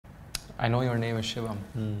I know your name is Shivam,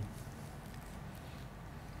 Hmm.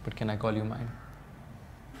 but can I call you mine?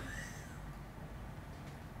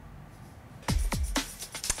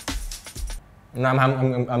 No,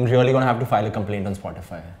 I'm really gonna have to file a complaint on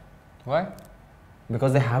Spotify Why?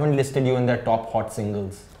 because they haven't listed you in their top hot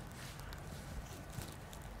singles.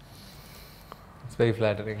 It's very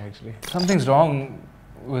flattering, actually. Something's wrong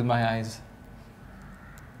with my eyes.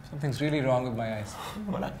 Something's really wrong with my eyes.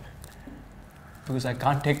 Because I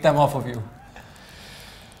can't take them off of you.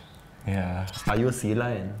 Yeah. Are you a sea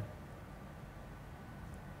lion?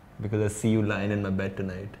 Because I see you lying in my bed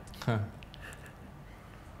tonight. Huh.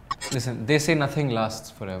 Listen, they say nothing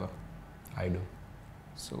lasts forever. I do.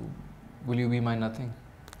 So, will you be my nothing?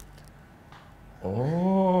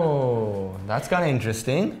 Oh, that's kind of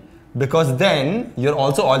interesting. Because then you're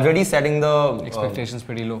also already setting the Expectations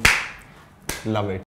pretty low. love it.